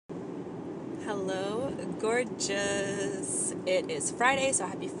Hello, gorgeous. It is Friday, so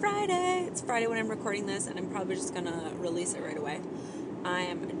happy Friday. It's Friday when I'm recording this, and I'm probably just gonna release it right away. I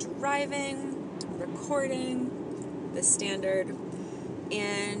am driving, recording, the standard,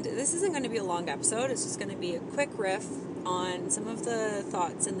 and this isn't going to be a long episode. It's just going to be a quick riff on some of the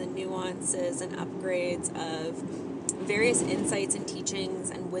thoughts and the nuances and upgrades of various insights and teachings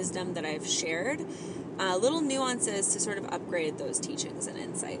and wisdom that I've shared. Little nuances to sort of upgrade those teachings and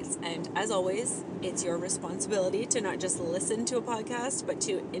insights. And as always, it's your responsibility to not just listen to a podcast, but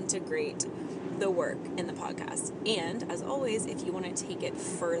to integrate the work in the podcast. And as always, if you want to take it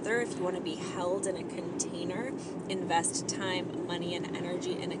further, if you want to be held in a container, invest time, money, and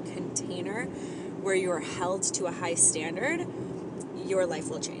energy in a container where you're held to a high standard, your life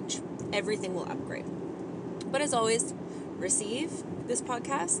will change. Everything will upgrade. But as always, receive this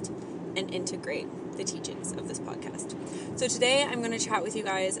podcast and integrate the teachings of this podcast. So today I'm going to chat with you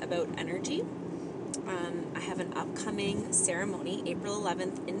guys about energy. I have an upcoming ceremony, April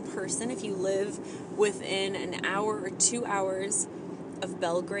 11th, in person. If you live within an hour or 2 hours of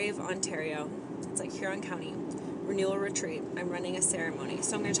Belgrave, Ontario, it's like Huron County, Renewal Retreat, I'm running a ceremony.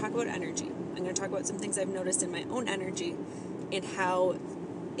 So I'm going to talk about energy. I'm going to talk about some things I've noticed in my own energy and how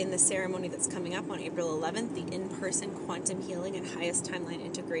in the ceremony that's coming up on April 11th, the in-person quantum healing and highest timeline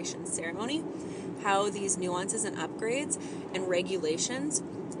integration ceremony, how these nuances and upgrades and regulations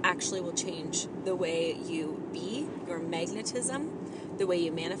actually will change the way you be, your magnetism, the way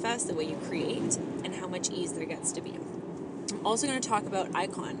you manifest, the way you create, and how much ease there gets to be. I'm also going to talk about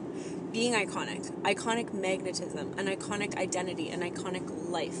icon, being iconic magnetism, an iconic identity, an iconic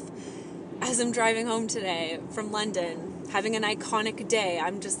life. As I'm driving home today from London, having an iconic day,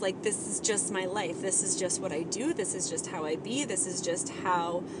 I'm just like, this is just my life. This is just what I do. This is just how I be. This is just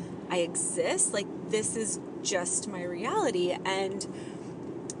how I exist. Like, this is just my reality. And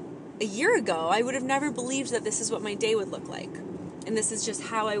a year ago, I would have never believed that this is what my day would look like. And this is just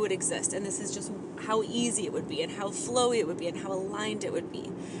how I would exist. And this is just how easy it would be and how flowy it would be and how aligned it would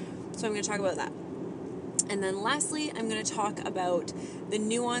be. So I'm going to talk about that. And then lastly, I'm going to talk about the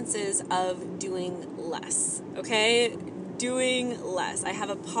nuances of doing less, okay? Doing less. I have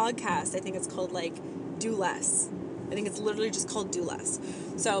a podcast, I think it's called Do Less. I think it's literally just called Do Less.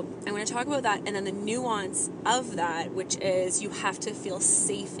 So I'm going to talk about that and then the nuance of that, which is you have to feel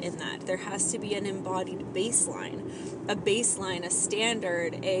safe in that. There has to be an embodied baseline, a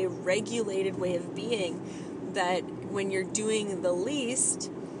standard, a regulated way of being that when you're doing the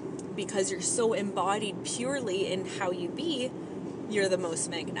least, because you're so embodied purely in how you be, you're the most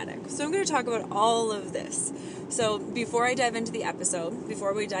magnetic. So I'm going to talk about all of this. So before I dive into the episode,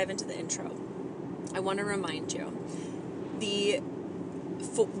 before we dive into the intro, I want to remind you, the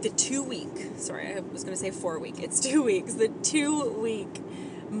 2 week, sorry, I was going to say 4 week, it's 2 weeks, the 2 week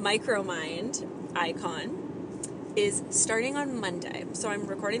Micromind icon is starting on Monday. So I'm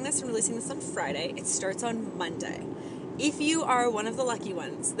recording this and releasing this on Friday. It starts on Monday. If you are one of the lucky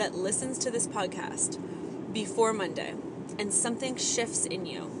ones that listens to this podcast before Monday and something shifts in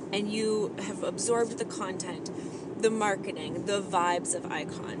you and you have absorbed the content, the marketing, the vibes of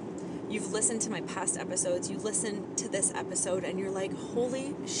Icon, you've listened to my past episodes, you listen to this episode and you're like,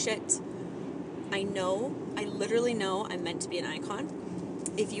 holy shit, I literally know I'm meant to be an icon.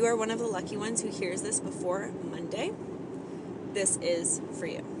 If you are one of the lucky ones who hears this before Monday, this is for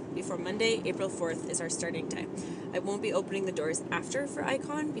you. Before Monday, April 4th is our starting day. I won't be opening the doors after for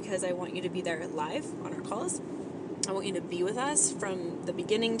Icon because I want you to be there live on our calls. I want you to be with us from the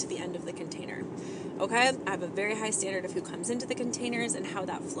beginning to the end of the container. Okay? I have a very high standard of who comes into the containers and how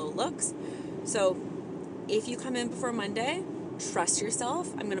that flow looks. So if you come in before Monday, trust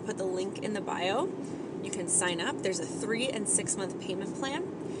yourself. I'm going to put the link in the bio. You can sign up. There's a 3 and 6 month payment plan.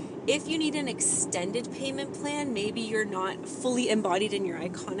 If you need an extended payment plan, maybe you're not fully embodied in your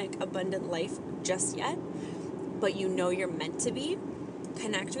iconic, abundant life just yet, but you know you're meant to be,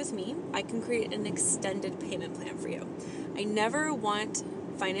 connect with me. I can create an extended payment plan for you. I never want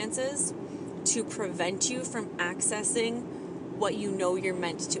finances to prevent you from accessing what you know you're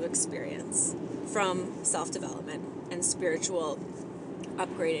meant to experience from self-development and spiritual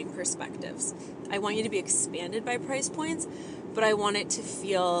upgrading perspectives. I want you to be expanded by price points, but I want it to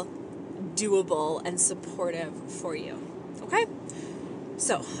feel doable and supportive for you. Okay?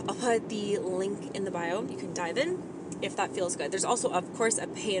 So I'll put the link in the bio. You can dive in if that feels good. There's also, of course, a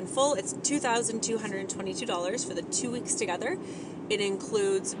pay in full. It's $2,222 for the 2 weeks together. It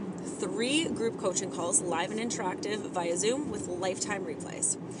includes 3 group coaching calls, live and interactive via Zoom with lifetime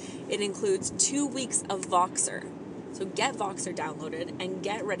replays. It includes 2 weeks of Voxer. So get Voxer downloaded and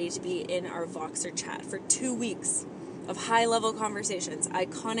get ready to be in our Voxer chat for 2 weeks of high-level conversations,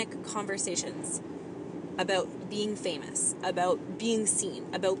 iconic conversations about being famous, about being seen,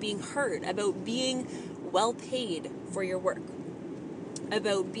 about being heard, about being well paid for your work,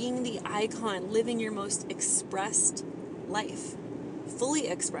 about being the icon, living your most expressed life, fully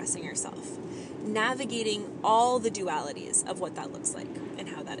expressing yourself, navigating all the dualities of what that looks like and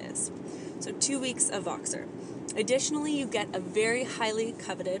how that is. So 2 weeks of Voxer. Additionally, you get a very highly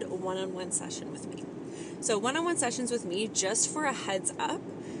coveted one-on-one session with me. So one-on-one sessions with me, just for a heads up,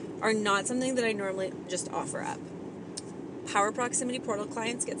 are not something that I normally just offer up. Power Proximity Portal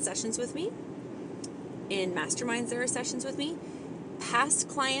clients get sessions with me. In Masterminds, there are sessions with me. Past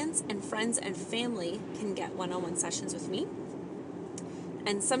clients and friends and family can get one-on-one sessions with me.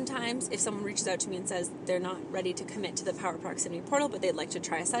 And sometimes if someone reaches out to me and says they're not ready to commit to the Power Proximity Portal, but they'd like to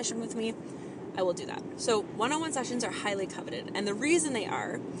try a session with me, I will do that. So one-on-one sessions are highly coveted. And the reason they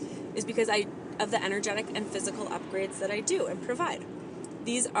are is because of the energetic and physical upgrades that I do and provide.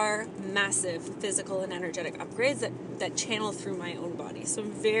 These are massive physical and energetic upgrades that channel through my own body. So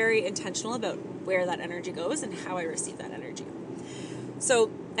I'm very intentional about where that energy goes and how I receive that energy.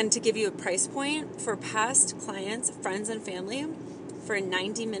 So, and to give you a price point, for past clients, friends, and family, for a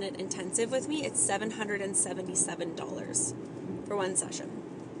 90-minute intensive with me, it's $777 for one session.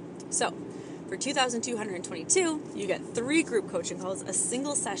 So, for $2,222, you get 3 group coaching calls, a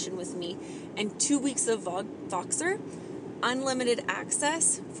single session with me, and 2 weeks of Voxer, unlimited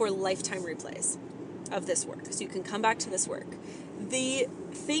access for lifetime replays of this work. So you can come back to this work. The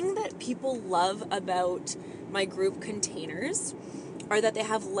thing that people love about my group containers are that they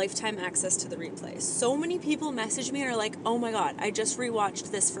have lifetime access to the replays. So many people message me and are like, oh my God, I just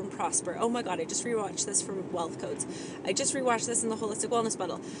rewatched this from Prosper. Oh my God, I just rewatched this from Wealth Codes. I just rewatched this in the Holistic Wellness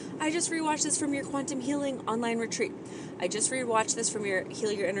Bundle. I just rewatched this from your Quantum Healing online retreat. I just rewatched this from your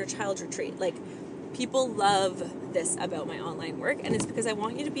Heal Your Inner Child retreat. Like, people love this about my online work, and it's because I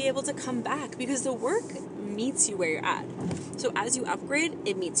want you to be able to come back, because the work meets you where you're at. So as you upgrade,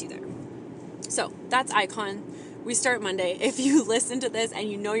 it meets you there. So that's Icon. We start Monday. If you listen to this and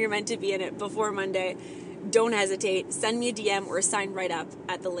you know you're meant to be in it before Monday, don't hesitate. Send me a DM or sign right up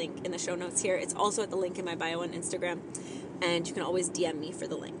at the link in the show notes here. It's also at the link in my bio on Instagram, and you can always DM me for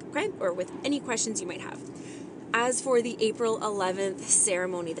the link, okay? Or with any questions you might have. As for the April 11th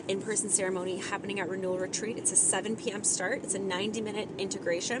ceremony, the in-person ceremony happening at Renewal Retreat, it's a 7 p.m. start. It's a 90-minute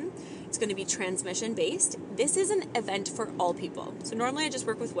integration. It's going to be transmission-based. This is an event for all people. So normally I just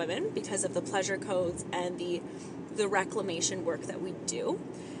work with women because of the pleasure codes and the reclamation work that we do.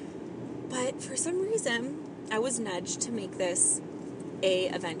 But for some reason, I was nudged to make this a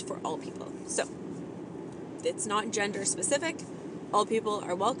event for all people. So it's not gender specific. All people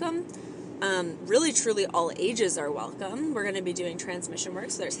are welcome. Really, truly, all ages are welcome. We're going to be doing transmission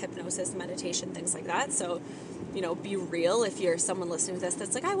work, so there's hypnosis, meditation, things like that. So, be real. If you're someone listening to this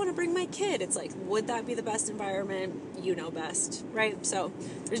that's like, I want to bring my kid, it's like, would that be the best environment? You know best, right? So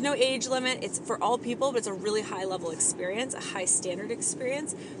there's no age limit. It's for all people, but it's a really high-level experience, a high-standard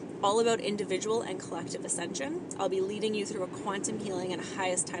experience, all about individual and collective ascension. I'll be leading you through a quantum healing and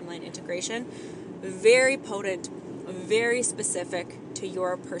highest timeline integration. Very potent, very specific to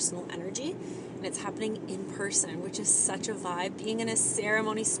your personal energy, and it's happening in person, which is such a vibe. Being in a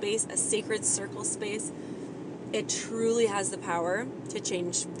ceremony space, a sacred circle space, it truly has the power to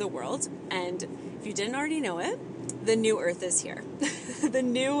change the world. And if you didn't already know it, the new earth is here. The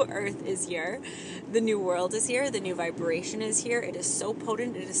new earth is here. The new world is here. The new vibration is here. It is so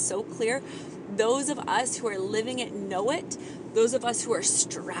potent. It is so clear. Those of us who are living it know it. Those of us who are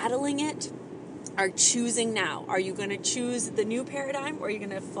straddling it are choosing now. Are you going to choose the new paradigm, or are you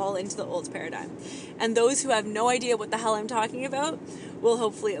going to fall into the old paradigm? And those who have no idea what the hell I'm talking about will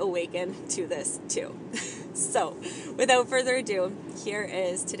hopefully awaken to this too. So, without further ado, here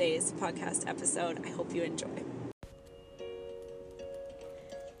is today's podcast episode. I hope you enjoy.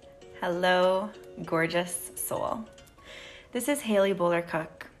 Hello, gorgeous soul. This is Haley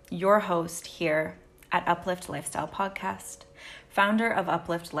Bowler-Cook, your host here at Uplift Lifestyle Podcast, founder of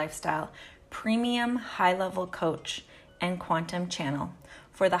Uplift Lifestyle, premium high-level coach and quantum channel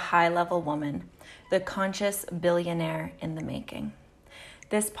for the high-level woman, the conscious billionaire in the making.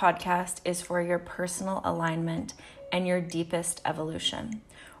 This podcast is for your personal alignment and your deepest evolution.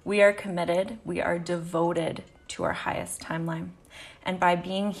 We are committed, we are devoted to our highest timeline. And by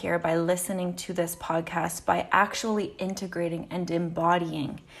being here, by listening to this podcast, by actually integrating and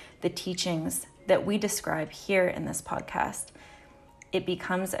embodying the teachings that we describe here in this podcast, it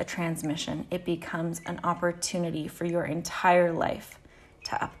becomes a transmission. It becomes an opportunity for your entire life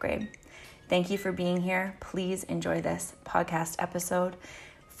to upgrade. Thank you for being here. Please enjoy this podcast episode.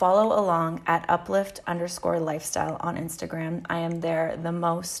 follow along at uplift_lifestyle on Instagram. I am there the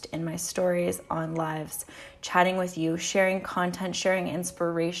most in my stories, on lives, chatting with you, sharing content, sharing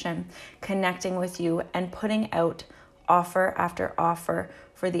inspiration, connecting with you, and putting out offer after offer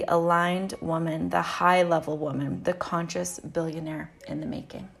for the aligned woman, the high-level woman, the conscious billionaire in the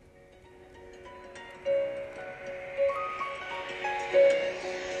making.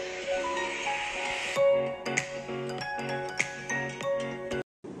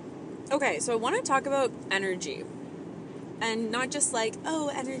 Okay, so I want to talk about energy. And not just like, oh,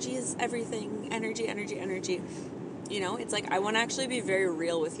 energy is everything. Energy. You know, it's like I want to actually be very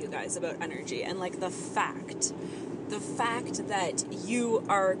real with you guys about energy and like the fact that you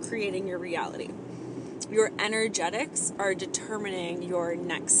are creating your reality. Your energetics are determining your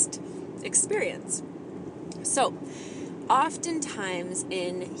next experience. So, oftentimes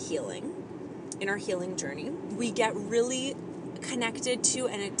in our healing journey, we get really connected to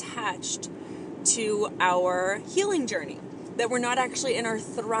and attached to our healing journey, that we're not actually in our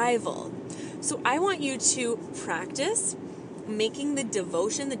thrival. So I want you to practice making the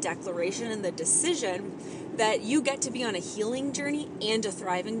devotion, the declaration, and the decision that you get to be on a healing journey and a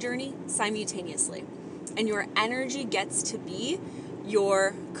thriving journey simultaneously. And your energy gets to be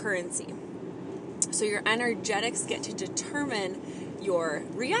your currency. So your energetics get to determine your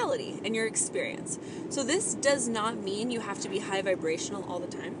reality and your experience. So this does not mean you have to be high vibrational all the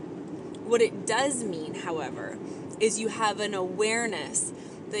time. What it does mean, however, is you have an awareness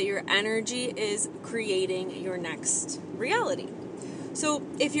that your energy is creating your next reality. So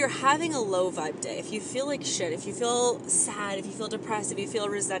if you're having a low vibe day, if you feel like shit, if you feel sad, if you feel depressed, if you feel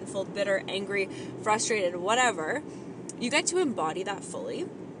resentful, bitter, angry, frustrated, whatever, you get to embody that fully.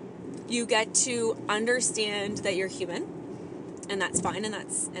 You get to understand that you're human, and that's fine, and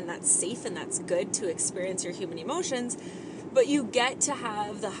that's safe, and that's good to experience your human emotions. But you get to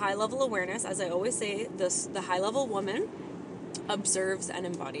have the high level awareness, as I always say, the high level woman observes and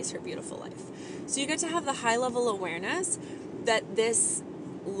embodies her beautiful life. So you get to have the high level awareness that this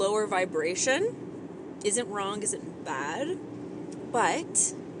lower vibration isn't wrong, isn't bad,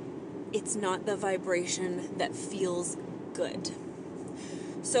 but it's not the vibration that feels good.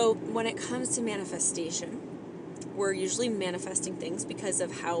 So when it comes to manifestation, we're usually manifesting things because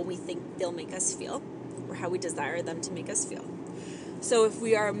of how we think they'll make us feel, or how we desire them to make us feel. So if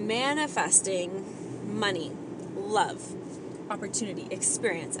we are manifesting money, love, opportunity,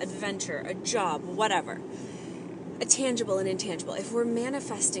 experience, adventure, a job, whatever, a tangible and intangible, if we're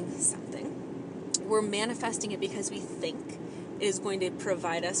manifesting something, we're manifesting it because we think it is going to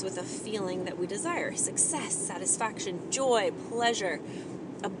provide us with a feeling that we desire: success, satisfaction, joy, pleasure,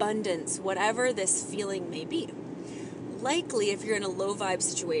 abundance, whatever this feeling may be. Likely, if you're in a low vibe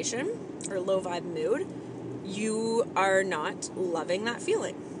situation or low vibe mood, you are not loving that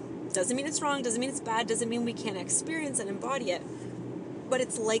feeling. Doesn't mean it's wrong, doesn't mean it's bad, doesn't mean we can't experience and embody it, but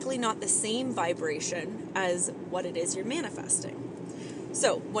it's likely not the same vibration as what it is you're manifesting.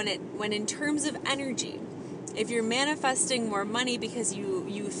 So when in terms of energy, if you're manifesting more money because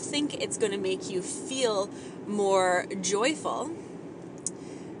you think it's going to make you feel more joyful,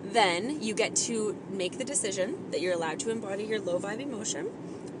 then you get to make the decision that you're allowed to embody your low vibe emotion,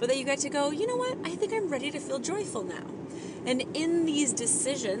 but that you get to go, you know what, I think I'm ready to feel joyful now. And in these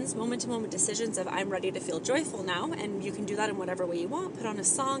decisions, moment-to-moment decisions of I'm ready to feel joyful now, and you can do that in whatever way you want, put on a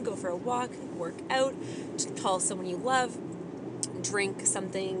song, go for a walk, work out, call someone you love, drink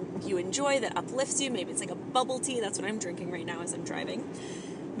something you enjoy that uplifts you. Maybe it's like a bubble tea. That's what I'm drinking right now as I'm driving.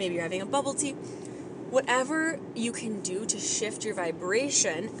 Maybe you're having a bubble tea. Whatever you can do to shift your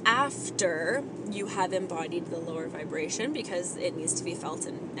vibration after you have embodied the lower vibration, because it needs to be felt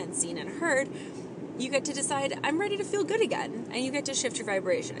and seen and heard, you get to decide, I'm ready to feel good again. And you get to shift your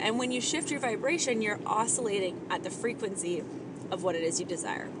vibration. And when you shift your vibration, you're oscillating at the frequency of what it is you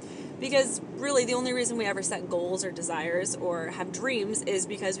desire. Because really the only reason we ever set goals or desires or have dreams is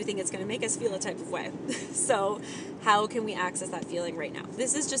because we think it's going to make us feel a type of way. So how can we access that feeling right now?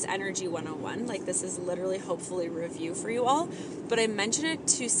 This is just Energy 101. Like, this is literally hopefully review for you all. But I mention it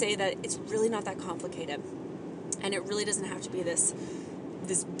to say that it's really not that complicated. And it really doesn't have to be this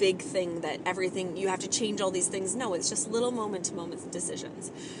big thing that everything, you have to change all these things. No, it's just little moment-to-moment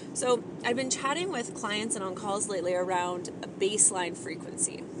decisions. So I've been chatting with clients and on calls lately around a baseline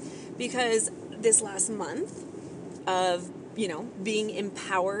frequency. Because this last month of, being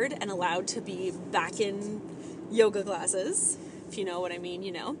empowered and allowed to be back in yoga classes, if you know what I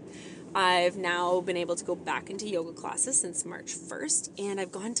mean, I've now been able to go back into yoga classes since March 1st, and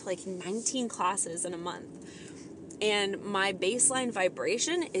I've gone to like 19 classes in a month. And my baseline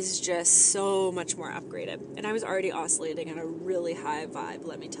vibration is just so much more upgraded. And I was already oscillating at a really high vibe,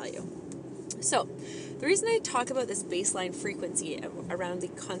 let me tell you. So the reason I talk about this baseline frequency around the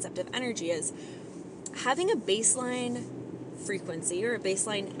concept of energy is having a baseline frequency or a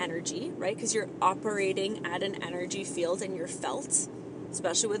baseline energy, right? Because you're operating at an energy field and you're felt,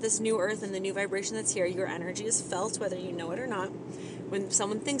 especially with this new earth and the new vibration that's here, your energy is felt whether you know it or not. When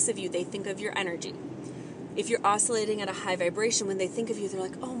someone thinks of you, they think of your energy. If you're oscillating at a high vibration, when they think of you, they're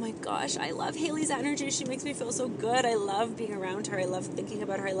like, oh my gosh, I love Haley's energy. She makes me feel so good. I love being around her. I love thinking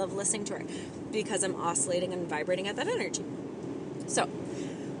about her. I love listening to her because I'm oscillating and vibrating at that energy. So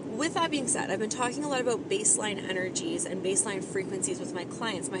with that being said, I've been talking a lot about baseline energies and baseline frequencies with my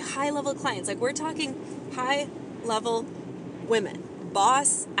clients, my high-level clients. Like, we're talking high-level women,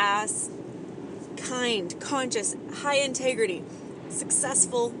 boss-ass, kind, conscious, high integrity,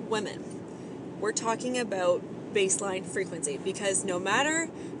 successful women. We're talking about baseline frequency because no matter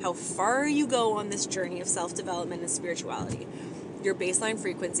how far you go on this journey of self-development and spirituality, your baseline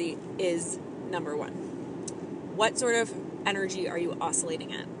frequency is number one. What sort of energy are you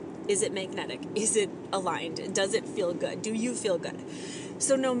oscillating at? Is it magnetic? Is it aligned? Does it feel good? Do you feel good?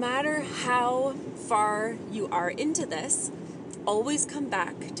 So no matter how far you are into this, always come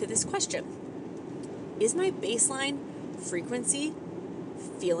back to this question. Is my baseline frequency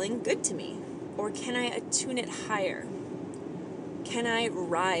feeling good to me? Or can I attune it higher? Can I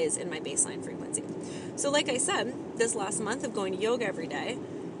rise in my baseline frequency? So like I said, this last month of going to yoga every day,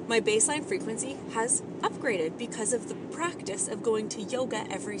 my baseline frequency has upgraded because of the practice of going to yoga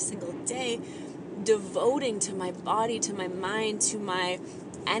every single day, devoting to my body, to my mind, to my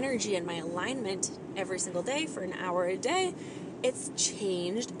energy and my alignment every single day for an hour a day. It's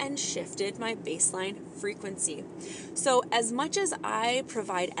changed and shifted my baseline frequency. So as much as I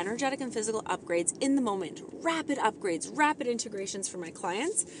provide energetic and physical upgrades in the moment, rapid upgrades, rapid integrations for my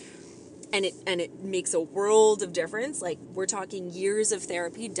clients, and it makes a world of difference. Like, we're talking years of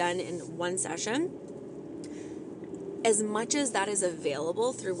therapy done in one session. As much as that is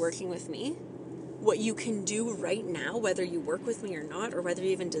available through working with me, what you can do right now, whether you work with me or not, or whether you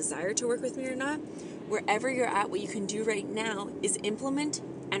even desire to work with me or not, wherever you're at, what you can do right now is implement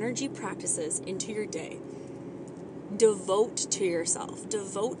energy practices into your day. Devote to yourself,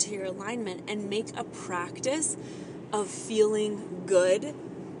 devote to your alignment, and make a practice of feeling good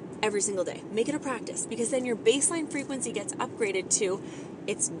every single day. Make it a practice, because then your baseline frequency gets upgraded to,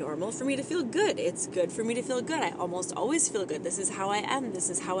 it's normal for me to feel good. It's good for me to feel good. I almost always feel good. This is how I am.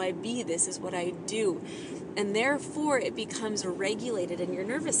 This is how I be. This is what I do. And therefore, it becomes regulated in your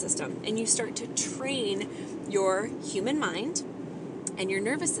nervous system. And you start to train your human mind and your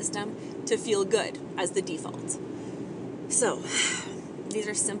nervous system to feel good as the default. So, these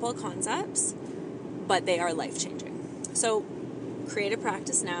are simple concepts, but they are life-changing. So, create a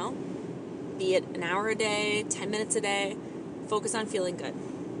practice now, be it an hour a day, 10 minutes a day. Focus on feeling good.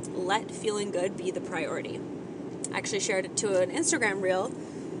 Let feeling good be the priority. I actually shared it to an Instagram reel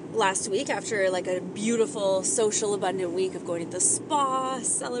last week after like a beautiful, social, abundant week of going to the spa,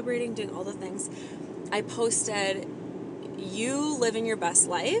 celebrating, doing all the things. I posted, you living your best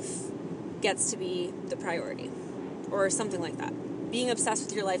life gets to be the priority, or something like that. Being obsessed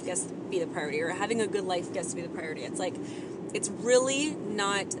with your life gets to be the priority, or having a good life gets to be the priority. It's like, it's really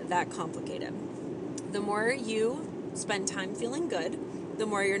not that complicated. The more you spend time feeling good, the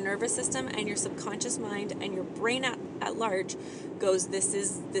more your nervous system and your subconscious mind and your brain at large goes, this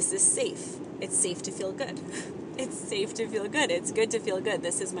is safe. It's safe to feel good. It's safe to feel good. It's good to feel good.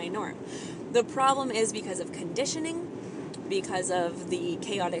 This is my norm. The problem is because of conditioning, because of the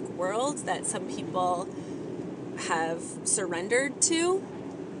chaotic world that some people have surrendered to,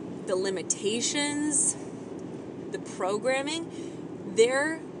 the limitations, the programming,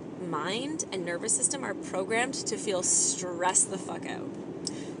 their mind and nervous system are programmed to feel stressed the fuck out.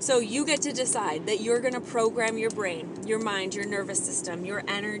 So you get to decide that you're going to program your brain, your mind, your nervous system, your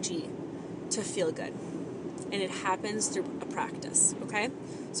energy to feel good. And it happens through a practice, okay?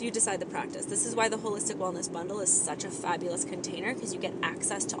 So you decide the practice. This is why the Holistic Wellness Bundle is such a fabulous container, because you get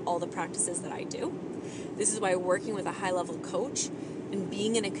access to all the practices that I do. This is why working with a high-level coach and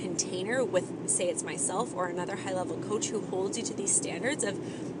being in a container with, say it's myself or another high-level coach who holds you to these standards of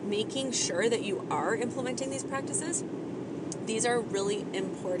making sure that you are implementing these practices, these are really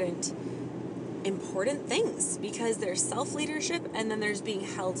important things, because there's self-leadership and then there's being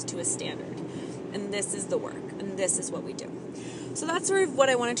held to a standard. And this is the work, and this is what we do. So that's sort of what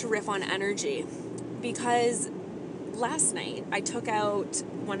I wanted to riff on energy, because last night I took out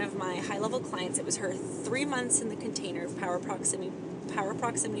one of my high-level clients. It was her 3 months in the container of Power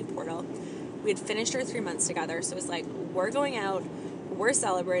Proximity Portal. We had finished our 3 months together, so it was like, we're going out, we're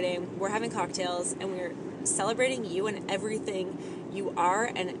celebrating, we're having cocktails, and we're celebrating you and everything you are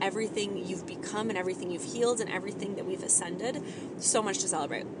and everything you've become and everything you've healed and everything that we've ascended. So much to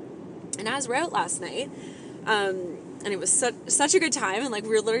celebrate. And as we're out last night, and it was such a good time, and like we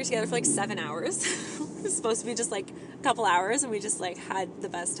were literally together for like 7 hours. It was supposed to be just like a couple hours, and we just like had the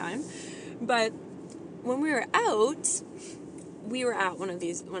best time. But when we were out, we were at one of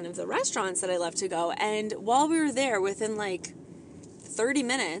the restaurants that I love to go, and while we were there, within like 30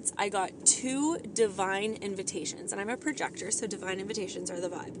 minutes, I got 2 divine invitations, and I'm a projector, so divine invitations are the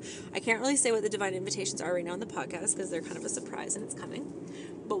vibe. I can't really say what the divine invitations are right now on the podcast because they're kind of a surprise and it's coming.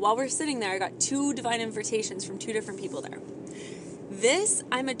 But while we're sitting there, I got 2 divine invitations from 2 different people there. This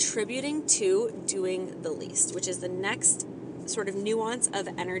I'm attributing to doing the least, which is the next sort of nuance of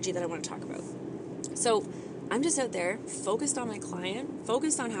energy that I want to talk about. So I'm just out there focused on my client,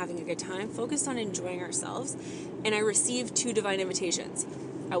 focused on having a good time, focused on enjoying ourselves, and I received 2 divine invitations.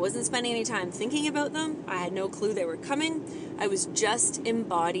 I wasn't spending any time thinking about them. I had no clue they were coming. I was just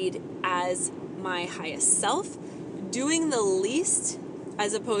embodied as my highest self, doing the least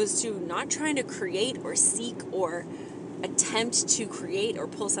as opposed to not trying to create or seek or attempt to create or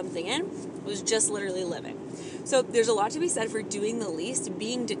pull something in. It was just literally living. So there's a lot to be said for doing the least,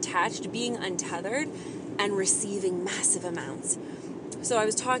 being detached, being untethered, and receiving massive amounts. So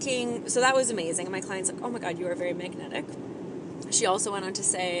that was amazing. And my client's like, oh my God, you are very magnetic. She also went on to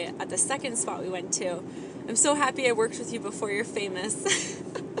say at the second spot we went to, I'm so happy I worked with you before you're famous.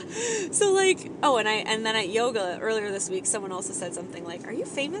 So like, and then at yoga earlier this week, someone also said something like, are you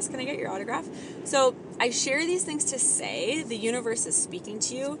famous? Can I get your autograph? So I share these things to say the universe is speaking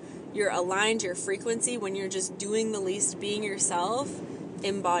to you. You're aligned, your frequency, when you're just doing the least, being yourself,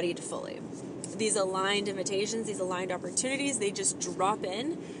 embodied fully. These aligned invitations, these aligned opportunities, they just drop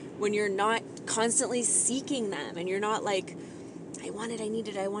in when you're not constantly seeking them and you're not like, I want it, I need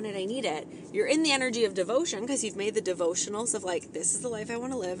it, I want it, I need it. You're in the energy of devotion because you've made the devotionals of like, this is the life I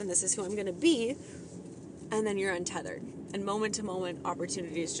want to live and this is who I'm going to be. And then you're untethered. And moment to moment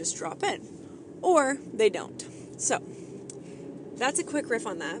opportunities just drop in. Or they don't. So that's a quick riff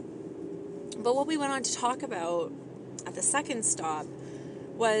on that. But what we went on to talk about at the second stop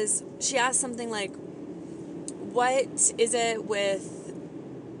was she asked something like, what is it with,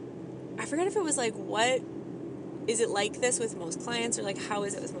 I forget if it was like, what is it like this with most clients, or like, how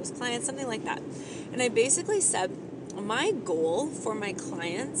is it with most clients, something like that. And I basically said, my goal for my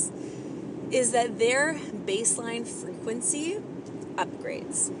clients is that their baseline frequency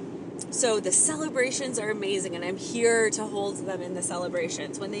upgrades. So the celebrations are amazing, and I'm here to hold them in the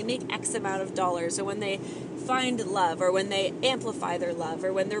celebrations. When they make X amount of dollars, or when they find love, or when they amplify their love,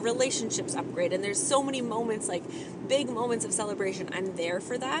 or when their relationships upgrade, and there's so many moments, like big moments of celebration, I'm there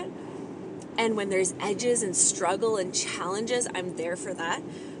for that. And when there's edges and struggle and challenges, I'm there for that.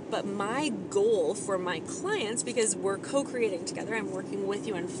 But my goal for my clients, because we're co-creating together, I'm working with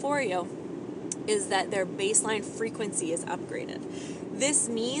you and for you, is that their baseline frequency is upgraded. This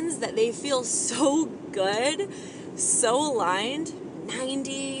means that they feel so good, so aligned,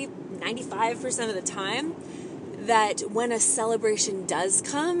 95% of the time, that when a celebration does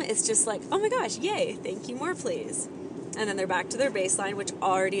come, it's just like, oh my gosh, yay, thank you, more please. And then they're back to their baseline, which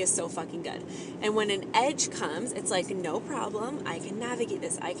already is so fucking good. And when an edge comes, it's like, no problem, I can navigate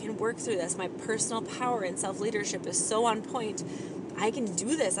this, I can work through this, my personal power and self-leadership is so on point, I can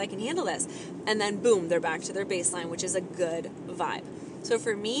do this, I can handle this. And then boom, they're back to their baseline, which is a good vibe. So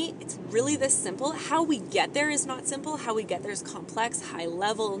for me, it's really this simple. How we get there is not simple. How we get there is complex, high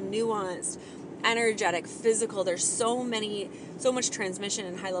level, nuanced, energetic, physical. There's so much transmission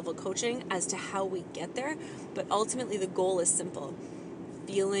and high level coaching as to how we get there. But ultimately the goal is simple.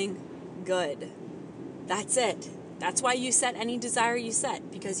 Feeling good. That's it. That's why you set any desire you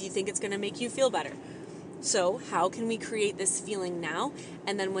set, because you think it's going to make you feel better. So how can we create this feeling now?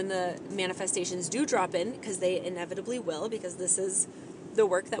 And then when the manifestations do drop in, because they inevitably will, because this is the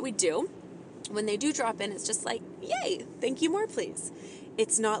work that we do, when they do drop in, it's just like, yay, thank you, more please.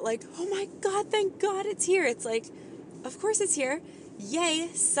 It's not like, oh my God, thank God it's here. It's like, of course it's here. Yay,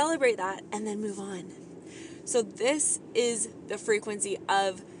 celebrate that, and then move on. So this is the frequency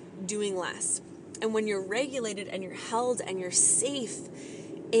of doing less. And when you're regulated and you're held and you're safe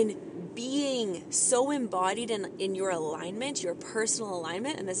in being so embodied in your alignment, your personal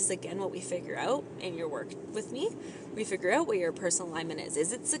alignment, and this is again what we figure out in your work with me, we figure out what your personal alignment is.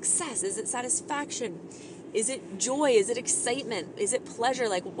 Is it success? Is it satisfaction? Is it joy? Is it excitement? Is it pleasure?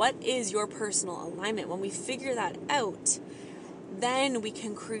 Like, what is your personal alignment? When we figure that out, then we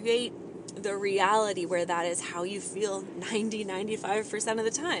can create the reality where that is how you feel 95% of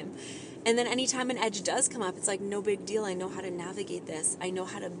the time. And then anytime an edge does come up, it's like, no big deal. I know how to navigate this. I know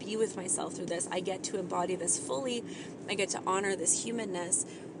how to be with myself through this. I get to embody this fully. I get to honor this humanness.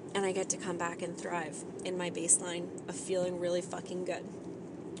 And I get to come back and thrive in my baseline of feeling really fucking good.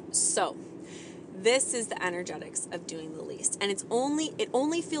 So this is the energetics of doing the least. And it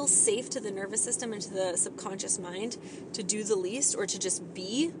only feels safe to the nervous system and to the subconscious mind to do the least, or to just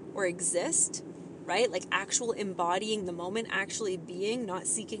be or exist, right? Like actual embodying the moment, actually being, not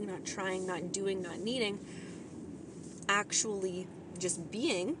seeking, not trying, not doing, not needing, actually just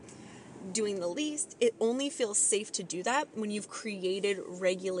being, doing the least. It only feels safe to do that when you've created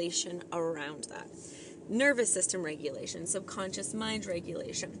regulation around that. Nervous system regulation, subconscious mind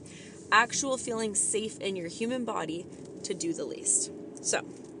regulation, actual feeling safe in your human body to do the least. So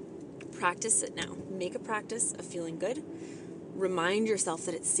practice it now. Make a practice of feeling good. Remind yourself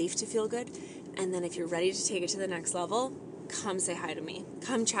that it's safe to feel good. And then if you're ready to take it to the next level, come say hi to me.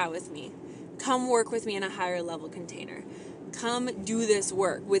 Come chat with me. Come work with me in a higher level container. Come do this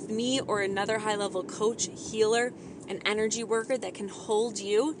work with me or another high level coach, healer, an energy worker that can hold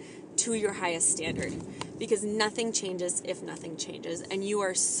you to your highest standard. Because nothing changes if nothing changes. And you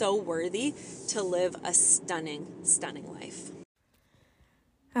are so worthy to live a stunning, stunning life.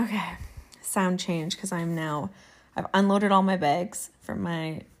 Okay, sound change, because I've unloaded all my bags from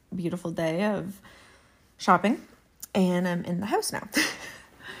my beautiful day of shopping, and I'm in the house now.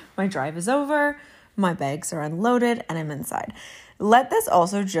 My drive is over, my bags are unloaded, and I'm inside. Let this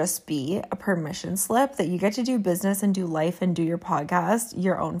also just be a permission slip that you get to do business and do life and do your podcast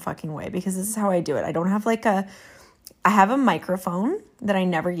your own fucking way, because this is how I do it. I don't have I have a microphone that I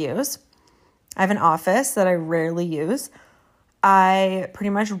never use. I have an office that I rarely use. I pretty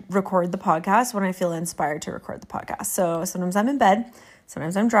much record the podcast when I feel inspired to record the podcast. So sometimes I'm in bed,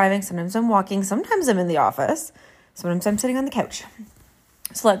 sometimes I'm driving, sometimes I'm walking, sometimes I'm in the office, sometimes I'm sitting on the couch.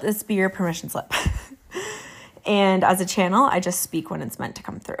 So let this be your permission slip. And as a channel, I just speak when it's meant to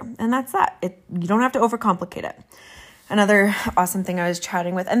come through. And that's that. You don't have to overcomplicate it. Another awesome thing I was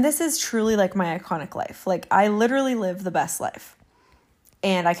chatting with, and this is truly like my iconic life. Like, I literally live the best life.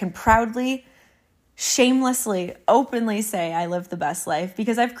 And I can proudly, shamelessly, openly say I live the best life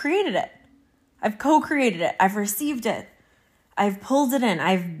because I've created it. I've co-created it. I've received it. I've pulled it in.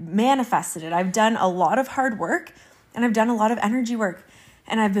 I've manifested it. I've done a lot of hard work, and I've done a lot of energy work.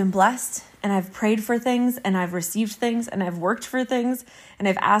 And I've been blessed, and I've prayed for things, and I've received things, and I've worked for things, and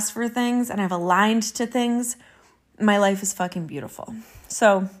I've asked for things, and I've aligned to things. My life is fucking beautiful.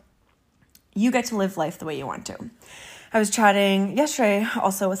 So you get to live life the way you want to. I was chatting yesterday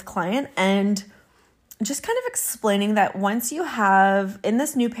also with a client, and just kind of explaining that once you have, in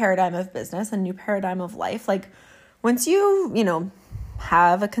this new paradigm of business and new paradigm of life, like once you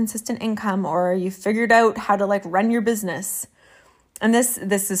have a consistent income, or you figured out how to like run your business, and this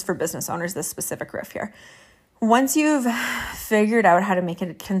is for business owners, this specific riff here. Once you've figured out how to make it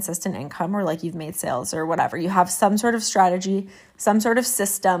a consistent income, or like you've made sales or whatever, you have some sort of strategy, some sort of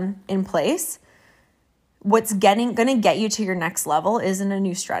system in place, what's going to get you to your next level isn't a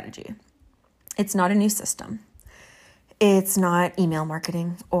new strategy. It's not a new system. It's not email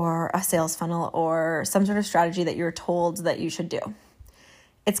marketing or a sales funnel or some sort of strategy that you're told that you should do.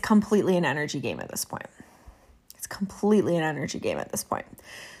 It's completely an energy game at this point.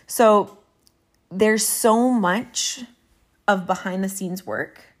 So there's so much of behind the scenes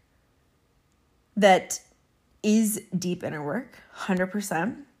work that is deep inner work,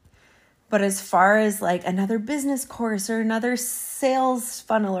 100%. But as far as like another business course or another sales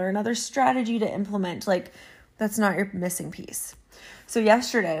funnel or another strategy to implement, like that's not your missing piece. So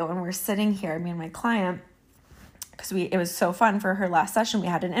yesterday when we're sitting here, me and my client, because it was so fun for her last session, we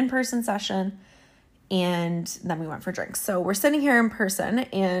had an in-person session, and then we went for drinks. So we're sitting here in person,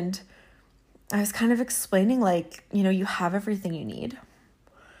 and I was kind of explaining like, you have everything you need.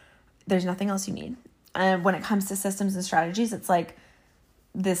 There's nothing else you need. And when it comes to systems and strategies, it's like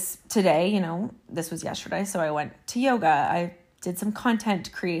this today, this was yesterday. So I went to yoga. I did some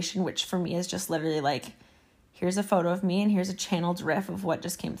content creation, which for me is just literally like, here's a photo of me and here's a channeled riff of what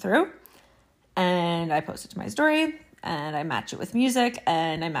just came through. And I post it to my story, and I match it with music,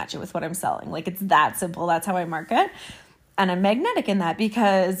 and I match it with what I'm selling. Like, it's that simple. That's how I market. And I'm magnetic in that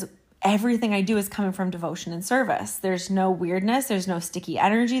because everything I do is coming from devotion and service. There's no weirdness. There's no sticky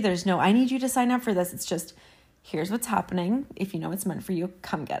energy. There's no, I need you to sign up for this. It's just, here's what's happening. If you know it's meant for you,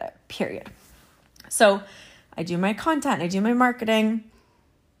 come get it, period. So I do my content. I do my marketing,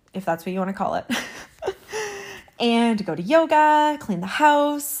 if that's what you want to call it. And go to yoga, clean the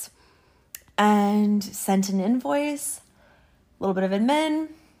house, and sent an invoice, a little bit of admin,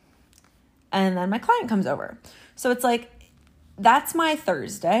 and then my client comes over. So it's like, that's my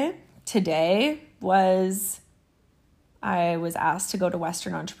Thursday. Today I was asked to go to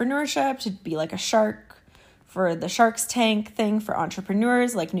Western Entrepreneurship to be like a shark for the Shark's Tank thing for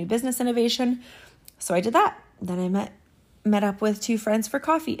entrepreneurs, like new business innovation. So I did that. Then I met up with 2 friends for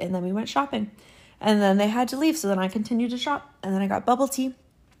coffee, and then we went shopping. And then they had to leave, so then I continued to shop. And then I got bubble tea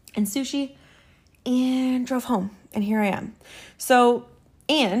and sushi and drove home. And here I am. So,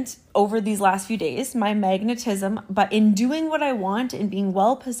 and over these last few days, my magnetism, but in doing what I want and being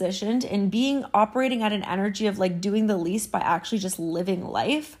well positioned and being operating at an energy of like doing the least by actually just living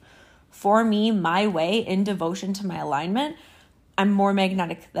life for me, my way, in devotion to my alignment, I'm more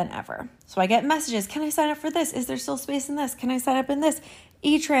magnetic than ever. So I get messages. Can I sign up for this? Is there still space in this? Can I sign up in this?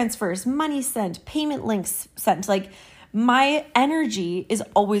 E-transfers, money sent, payment links sent. Like, my energy is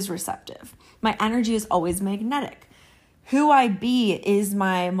always receptive. My energy is always magnetic. Who I be is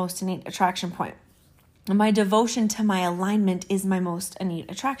my most innate attraction point. My devotion to my alignment is my most innate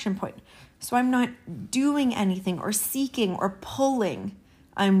attraction point. So I'm not doing anything or seeking or pulling.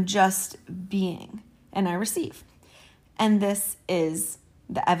 I'm just being, and I receive. And this is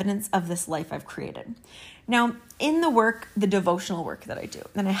the evidence of this life I've created. Now, in the work, the devotional work that I do,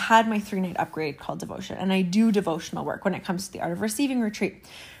 and I had my 3-night upgrade called Devotion, and I do devotional work when it comes to the Art of Receiving retreat.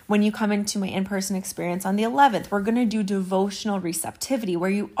 When you come into my in-person experience on the 11th, we're going to do devotional receptivity, where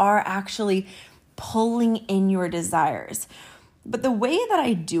you are actually pulling in your desires. But the way that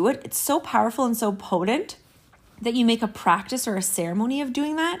I do it, it's so powerful and so potent that you make a practice or a ceremony of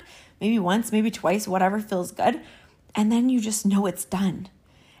doing that, maybe once, maybe twice, whatever feels good. And then you just know it's done.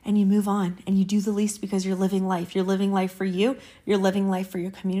 And you move on and you do the least because you're living life. You're living life for you. You're living life for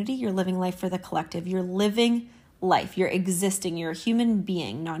your community. You're living life for the collective. You're living life. You're existing. You're a human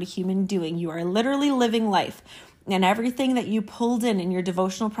being, not a human doing. You are literally living life. And everything that you pulled in your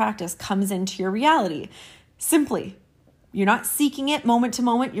devotional practice comes into your reality. Simply, you're not seeking it moment to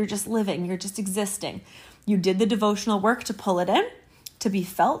moment. You're just living. You're just existing. You did the devotional work to pull it in, to be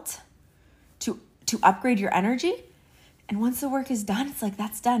felt, to upgrade your energy. And once the work is done, it's like,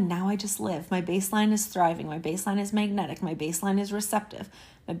 that's done. Now I just live. My baseline is thriving. My baseline is magnetic. My baseline is receptive.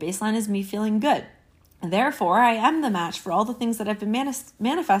 My baseline is me feeling good. Therefore, I am the match for all the things that I've been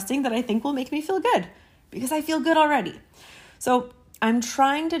manifesting that I think will make me feel good, because I feel good already. So I'm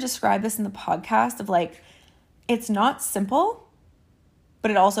trying to describe this in the podcast of like, it's not simple,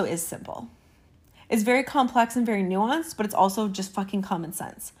 but it also is simple. It's very complex and very nuanced, but it's also just fucking common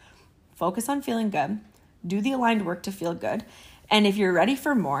sense. Focus on feeling good. Do the aligned work to feel good. And if you're ready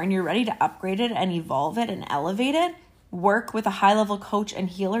for more and you're ready to upgrade it and evolve it and elevate it, work with a high-level coach and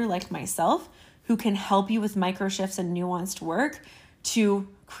healer like myself who can help you with micro shifts and nuanced work to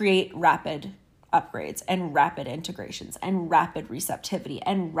create rapid upgrades and rapid integrations and rapid receptivity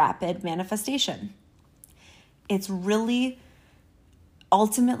and rapid manifestation. It's really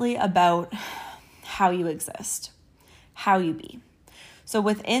ultimately about how you exist, how you be. So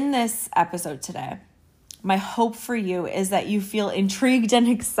within this episode today, my hope for you is that you feel intrigued and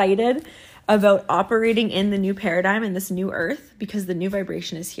excited about operating in the new paradigm in this new earth, because the new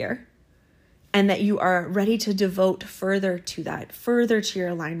vibration is here, and that you are ready to devote further to that, further to your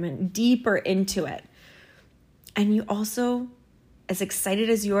alignment, deeper into it. And you also, as excited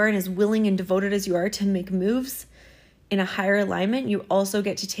as you are and as willing and devoted as you are to make moves in a higher alignment, you also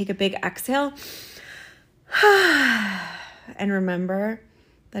get to take a big exhale and remember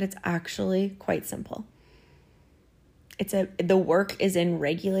that it's actually quite simple. The work is in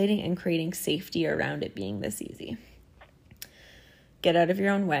regulating and creating safety around it being this easy. Get out of your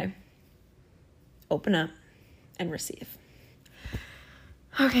own way. Open up and receive.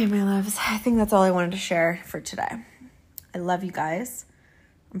 Okay, my loves, I think that's all I wanted to share for today. I love you guys.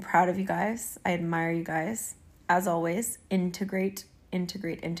 I'm proud of you guys. I admire you guys. As always, integrate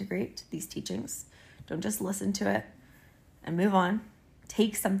these teachings. Don't just listen to it and move on.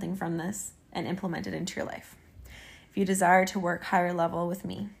 Take something from this and implement it into your life. If you desire to work higher level with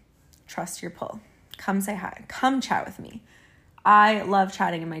me, trust your pull. Come say hi. Come chat with me. I love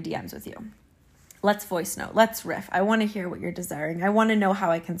chatting in my DMs with you. Let's voice note. Let's riff. I want to hear what you're desiring. I want to know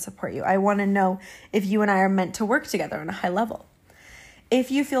how I can support you. I want to know if you and I are meant to work together on a high level.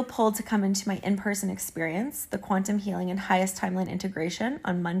 If you feel pulled to come into my in-person experience, the Quantum Healing and Highest Timeline Integration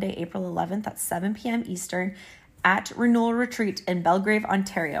on Monday, April 11th at 7 p.m. Eastern at Renewal Retreat in Belgrave,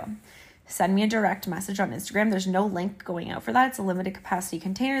 Ontario. Send me a direct message on Instagram. There's no link going out for that. It's a limited capacity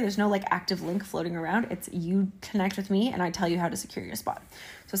container. There's no like active link floating around. It's you connect with me and I tell you how to secure your spot.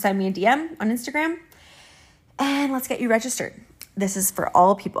 So send me a DM on Instagram and let's get you registered. This is for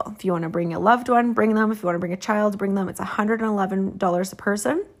all people. If you want to bring a loved one, bring them. If you want to bring a child, bring them. It's $111 a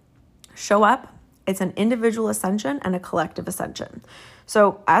person Show up. It's an individual ascension and a collective ascension.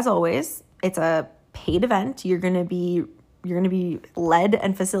 So as always, it's a paid event. You're going to be led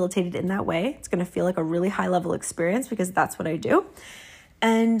and facilitated in that way. It's going to feel like a really high level experience because that's what I do.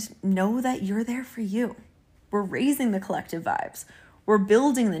 And know that you're there for you. We're raising the collective vibes. We're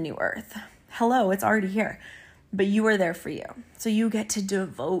building the new earth. Hello, it's already here. But you are there for you. So you get to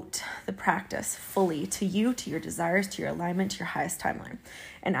devote the practice fully to you, to your desires, to your alignment, to your highest timeline.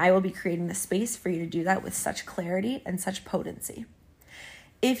 And I will be creating the space for you to do that with such clarity and such potency.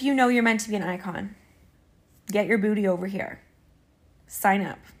 If you know you're meant to be an icon, get your booty over here. Sign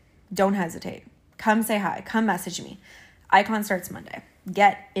up. Don't hesitate. Come say hi. Come message me. Icon starts Monday.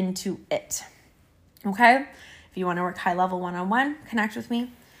 Get into it. Okay? If you want to work high level one-on-one, connect with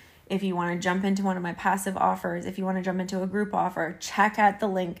me. If you want to jump into one of my passive offers, if you want to jump into a group offer, check out the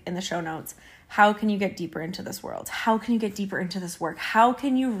link in the show notes. How can you get deeper into this world? How can you get deeper into this work? How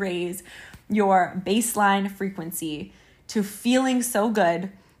can you raise your baseline frequency to feeling so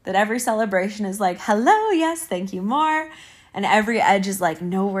good that every celebration is like, hello, yes, thank you, more. And every edge is like,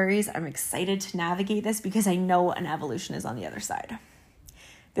 no worries, I'm excited to navigate this because I know an evolution is on the other side.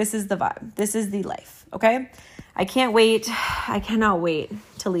 This is the vibe. This is the life, okay? I can't wait. I cannot wait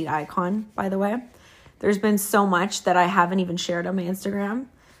to lead Icon, by the way. There's been so much that I haven't even shared on my Instagram.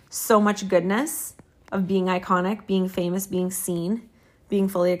 So much goodness of being iconic, being famous, being seen, being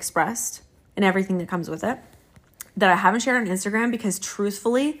fully expressed, and everything that comes with it that I haven't shared on Instagram because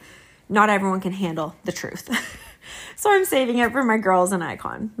truthfully, not everyone can handle the truth. So I'm saving it for my girls in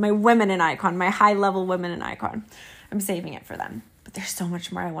Icon, my women in Icon, my high-level women in Icon. I'm saving it for them. But there's so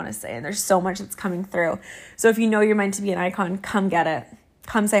much more I want to say, and there's so much that's coming through. So if you know you're meant to be an icon, come get it.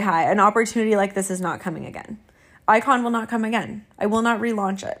 Come say hi. An opportunity like this is not coming again. Icon will not come again. I will not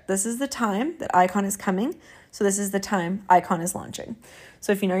relaunch it. This is the time that Icon is coming. So this is the time Icon is launching.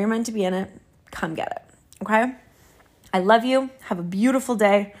 So if you know you're meant to be in it, come get it. Okay? I love you. Have a beautiful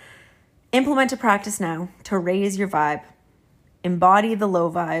day. Implement a practice now to raise your vibe, embody the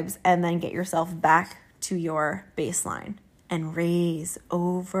low vibes, and then get yourself back to your baseline. And raise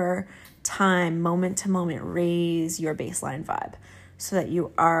over time, moment to moment, raise your baseline vibe so that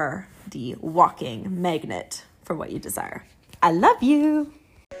you are the walking magnet for what you desire. I love you.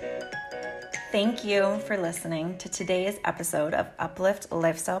 Thank you for listening to today's episode of Uplift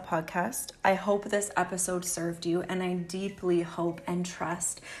Lifestyle Podcast. I hope this episode served you, and I deeply hope and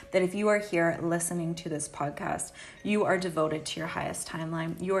trust that if you are here listening to this podcast, you are devoted to your highest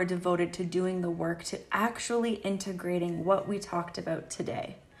timeline. You are devoted to doing the work, to actually integrating what we talked about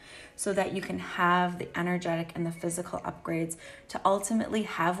today, so that you can have the energetic and the physical upgrades to ultimately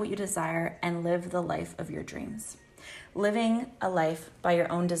have what you desire and live the life of your dreams. Living a life by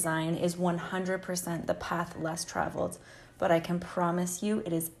your own design is 100% the path less traveled, but I can promise you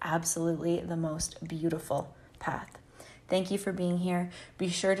it is absolutely the most beautiful path. Thank you for being here. Be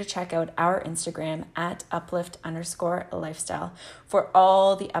sure to check out our Instagram at uplift_lifestyle for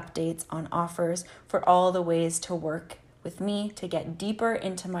all the updates on offers, for all the ways to work with me to get deeper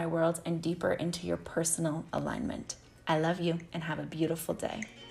into my world and deeper into your personal alignment. I love you and have a beautiful day.